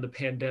going beyond the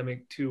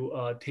pandemic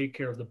to take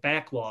care of the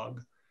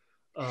backlog.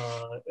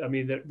 I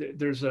mean,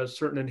 there's a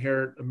certain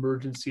inherent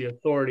emergency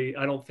authority.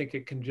 I don't think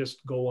it can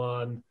just go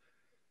on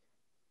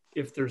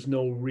if there's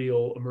no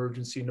real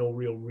emergency, no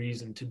real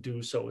reason to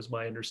do so, is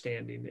my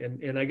understanding.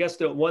 And I guess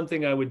the one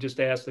thing I would just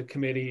ask the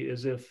committee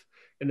is if,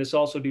 and this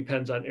also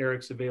depends on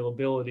Eric's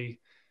availability,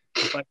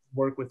 if I can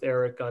work with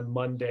Eric on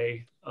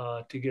Monday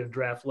to get a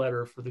draft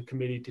letter for the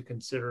committee to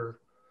consider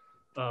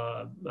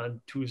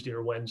on Tuesday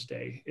or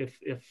Wednesday, if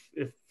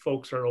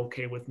folks are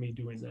okay with me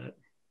doing that.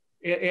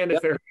 And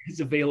if Eric is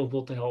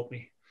available to help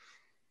me.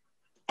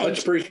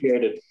 Much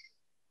appreciated.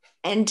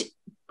 And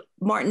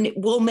Martin,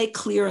 we'll make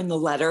clear in the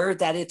letter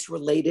that it's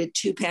related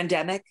to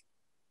pandemic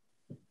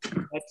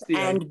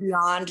and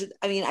beyond.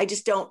 I mean, I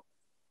just don't,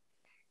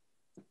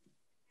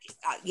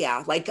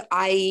 like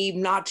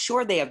I'm not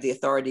sure they have the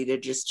authority to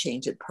just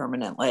change it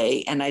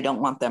permanently. And I don't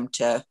want them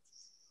to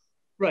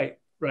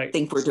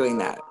think we're doing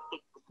that.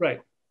 Right.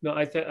 No,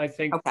 I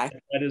think okay.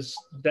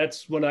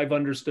 That's what I've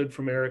understood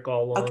from Eric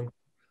all along,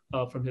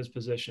 from his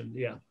position.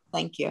 Yeah.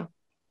 Thank you.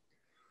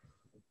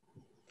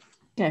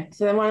 Okay,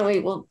 so then why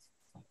don't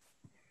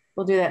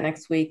we'll do that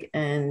next week,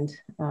 and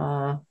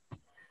I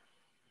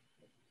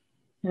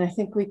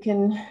think we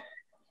can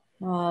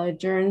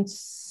adjourn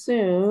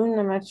soon.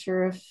 I'm not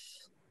sure if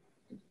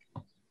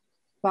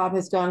Bob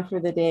has gone for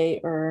the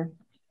day or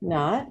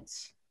not.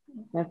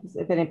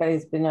 If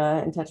anybody's been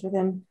in touch with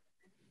him.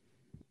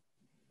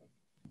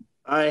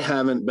 I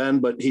haven't been,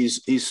 but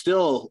he's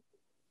still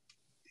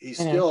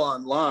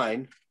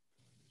online.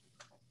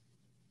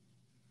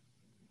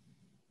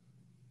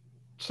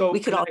 So we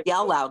could all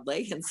yell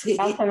loudly and see.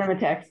 I'll send him a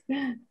text.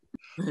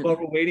 While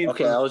we're waiting.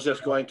 Okay, I was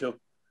just going to.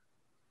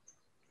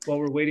 While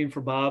we're waiting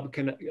for Bob,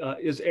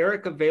 is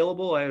Eric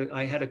available?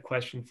 I had a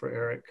question for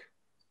Eric.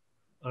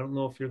 I don't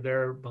know if you're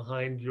there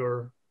behind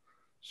your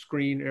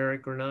screen,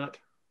 Eric, or not.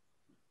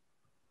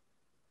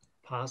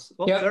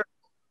 Possible. Yeah. There.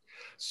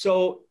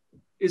 So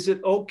is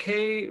it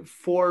okay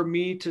for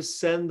me to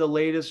send the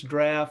latest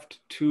draft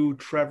to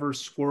Trevor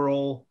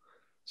Squirrel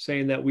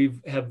saying that we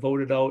have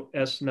voted out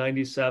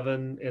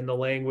S97 and the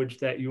language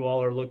that you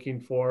all are looking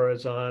for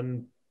is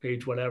on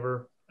page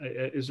whatever?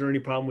 Is there any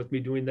problem with me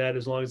doing that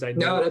as long as I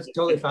know? No, that's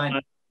totally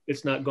fine.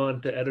 It's not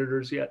gone to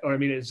editors yet, or I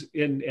mean, it's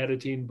in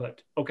editing,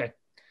 but okay.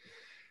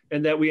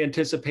 And that we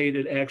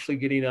anticipated actually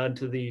getting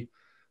onto the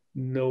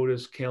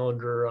notice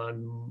calendar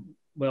on,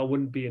 well,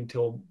 wouldn't be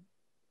until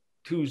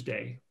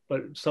Tuesday,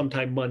 but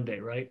sometime Monday,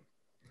 right?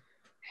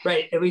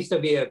 Right. At least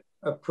there'll be a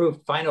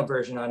approved final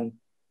version on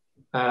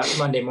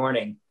Monday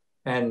morning.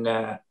 And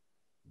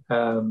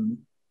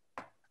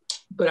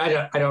but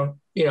I don't,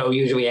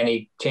 usually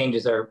any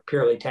changes are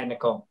purely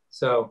technical.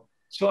 So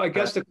I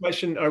guess the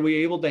question, are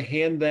we able to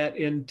hand that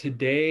in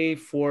today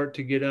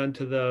to get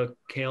onto the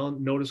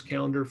notice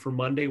calendar for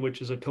Monday,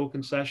 which is a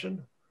token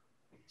session?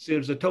 See,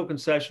 there's a token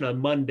session on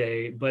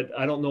Monday, but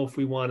I don't know if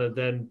we want to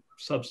then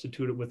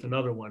substitute it with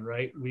another one,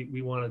 right?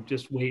 We want to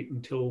just wait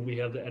until we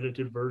have the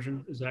edited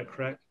version. Is that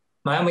correct?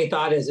 My only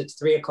thought is it's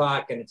 3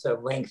 o'clock and it's a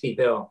lengthy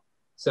bill.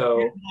 So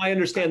yeah, I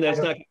understand that's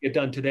not going to get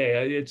done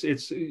today.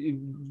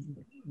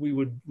 We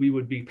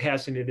would be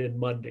passing it in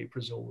Monday,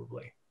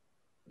 presumably.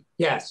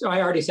 Yes, so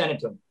I already sent it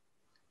to him.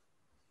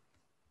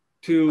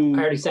 I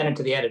already sent it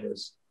to the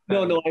editors.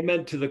 No, I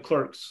meant to the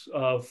clerks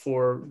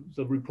for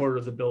the reporter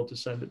of the bill to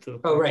send it to the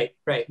clerks. Oh,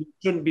 right. You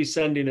shouldn't be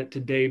sending it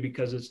today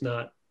because it's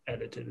not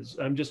edited.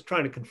 I'm just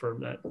trying to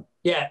confirm that.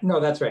 Yeah, no,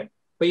 that's right.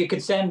 But you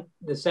could send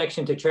the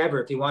section to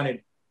Trevor if you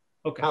wanted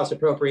House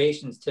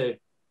Appropriations to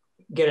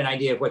get an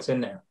idea of what's in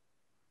there.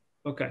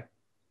 Okay.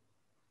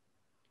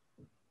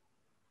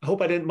 I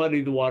hope I didn't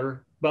muddy the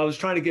water, but I was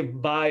trying to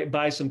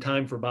buy some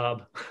time for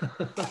Bob.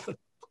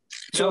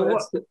 So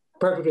that's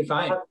perfectly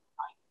fine.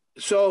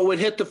 So it would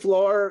hit the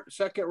floor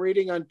second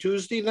reading on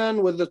Tuesday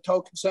then with the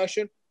token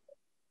session?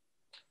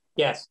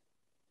 Yes.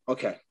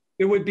 Okay.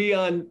 It would be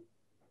on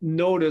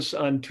notice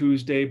on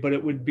Tuesday, but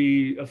it would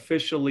be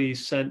officially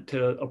sent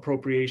to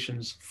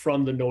appropriations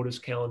from the notice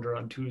calendar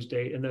on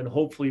Tuesday, and then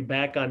hopefully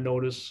back on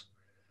notice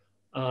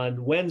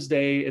on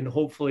Wednesday, and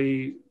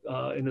hopefully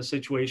in a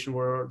situation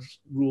where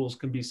rules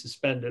can be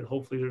suspended.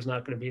 Hopefully there's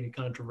not going to be any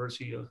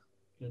controversy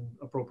in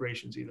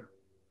appropriations either.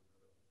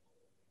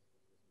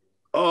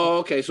 Oh,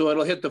 okay. So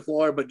it'll hit the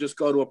floor, but just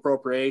go to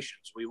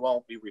appropriations. We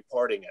won't be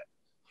reporting it.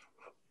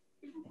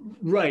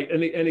 Right.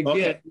 And again,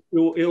 okay.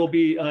 It'll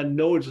be on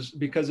notice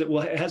because it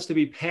has to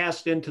be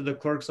passed into the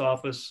clerk's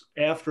office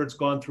after it's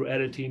gone through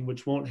editing,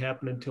 which won't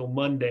happen until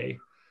Monday.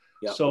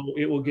 Yep. So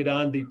it will get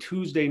on the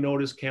Tuesday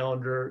notice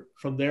calendar.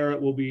 From there,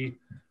 it will be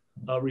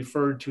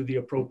referred to the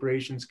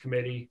Appropriations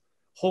Committee.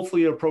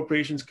 Hopefully, the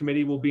Appropriations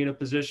Committee will be in a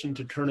position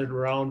to turn it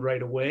around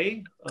right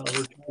away. We're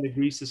trying to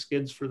grease the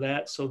skids for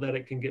that so that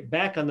it can get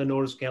back on the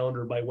notice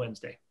calendar by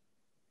Wednesday.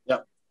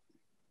 Yep.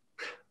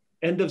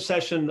 End of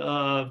session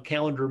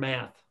calendar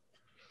math.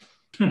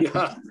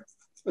 Yeah.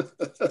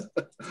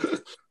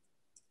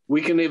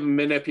 We can even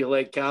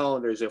manipulate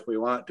calendars if we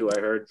want to, I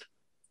heard.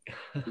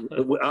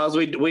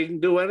 We can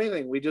do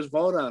anything. We just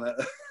vote on it.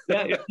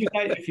 Yeah,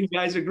 if you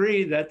guys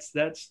agree, that's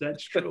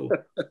true.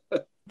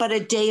 But a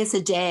day is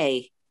a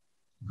day.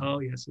 Oh,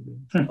 yes, it is.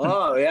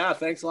 Oh, yeah.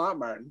 Thanks a lot,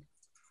 Martin.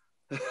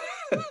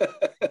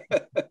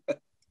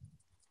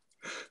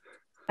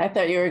 I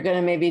thought you were going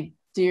to maybe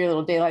do your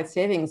little daylight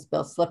savings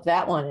bill, slip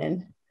that one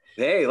in.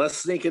 Hey, let's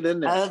sneak it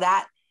in there. Oh,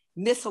 that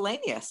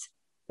miscellaneous.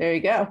 There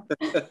you go.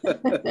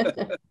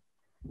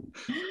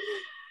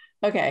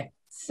 Okay.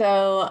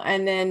 So,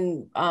 and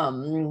then,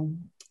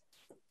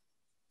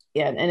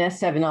 yeah, and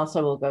S7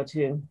 also will go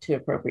to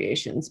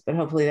appropriations, but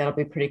hopefully that'll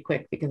be pretty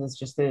quick because it's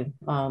just the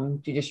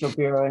Judicial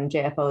Bureau, and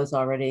JFO is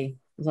already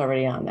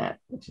on that,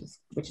 which is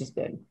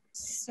good.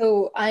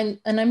 So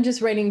I'm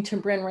just writing to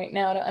Bryn right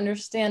now to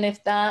understand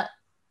if that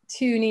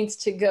too needs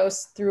to go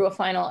through a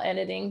final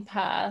editing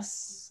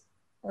pass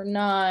or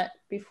not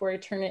before I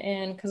turn it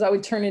in, because I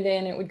would turn it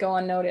in, it would go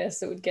on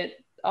notice, it would get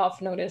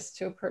off notice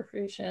to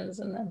appropriations,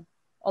 and then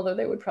although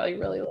they would probably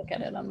really look at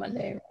it on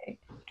Monday, right?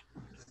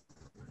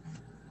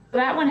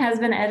 That one has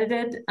been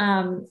edited.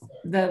 I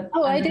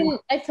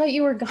thought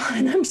you were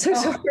gone. I'm so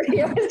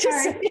sorry. I was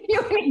just sending you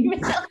an email.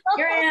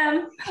 Here I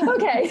am.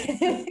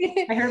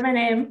 Okay. I heard my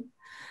name.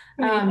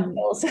 That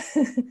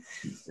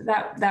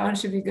one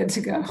should be good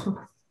to go.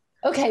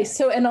 Okay,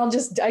 so and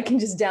I can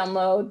just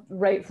download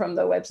right from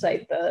the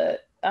website the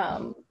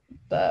the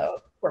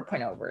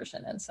 4.0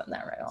 version and send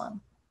that right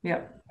along.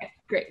 Yep. Okay,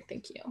 great,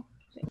 thank you.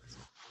 Thanks.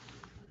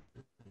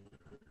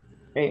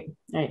 Great,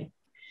 all right.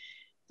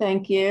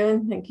 Thank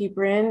you,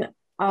 Bryn.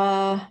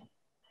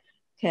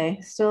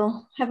 Okay,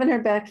 still haven't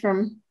heard back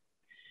from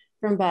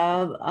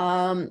Bob.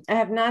 I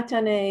have not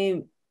done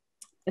a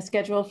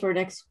schedule for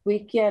next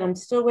week yet. I'm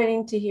still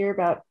waiting to hear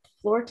about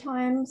floor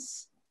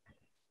times.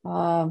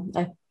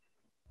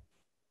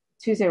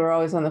 Tuesday, we're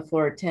always on the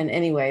floor at 10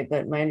 anyway,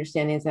 but my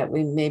understanding is that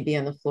we may be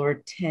on the floor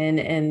at 10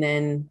 and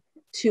then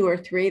 2 or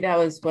 3. That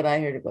was what I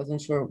heard. I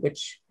wasn't sure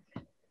which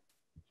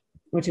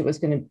it was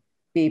going to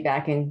be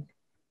back in.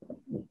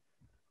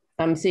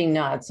 I'm seeing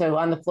nods. So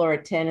on the floor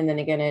at 10 and then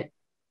again at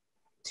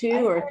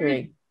 2 or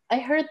 3. I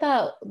heard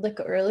that like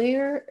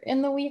earlier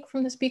in the week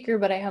from the speaker,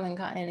 but I haven't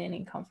gotten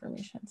any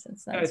confirmation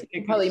since then. So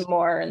probably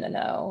more in the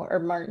know, or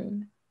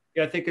Martin.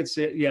 Yeah, I think it's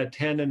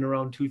 10 and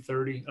around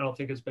 2:30. I don't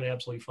think it's been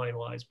absolutely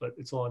finalized, but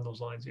it's along those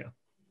lines. Yeah.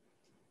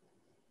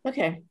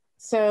 Okay.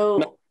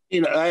 So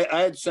I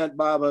had sent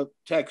Bob a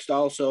text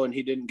also, and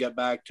he didn't get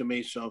back to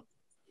me. So,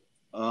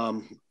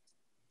 I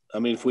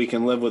mean, if we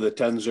can live with a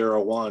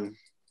 10:01,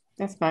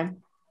 that's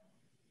fine.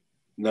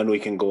 Then we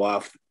can go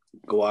off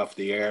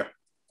the air.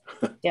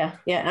 Yeah,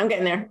 I'm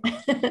getting there.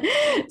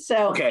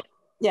 So okay.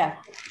 Yeah.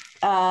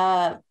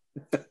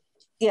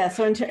 Yeah,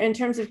 so in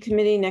terms of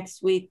committee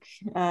next week,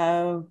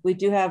 we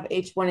do have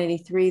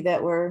H.317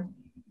 that we're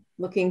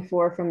looking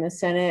for from the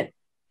Senate.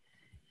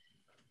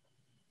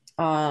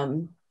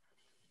 I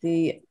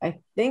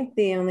think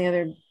the only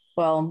other,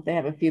 well, they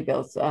have a few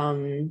bills,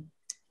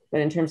 but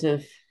in terms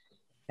of,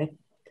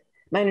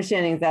 my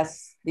understanding is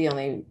that's the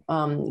only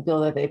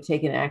bill that they've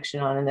taken action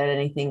on, and that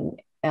anything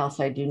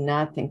else I do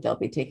not think they'll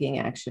be taking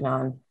action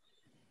on,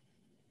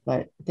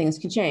 but things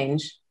could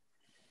change.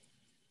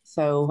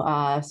 So,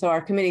 so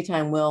our committee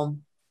time will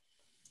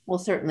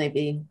certainly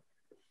be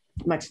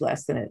much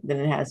less than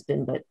it has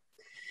been,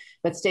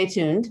 but stay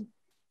tuned.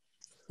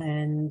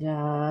 And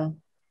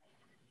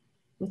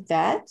with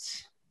that,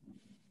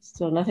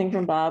 still nothing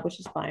from Bob, which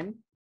is fine.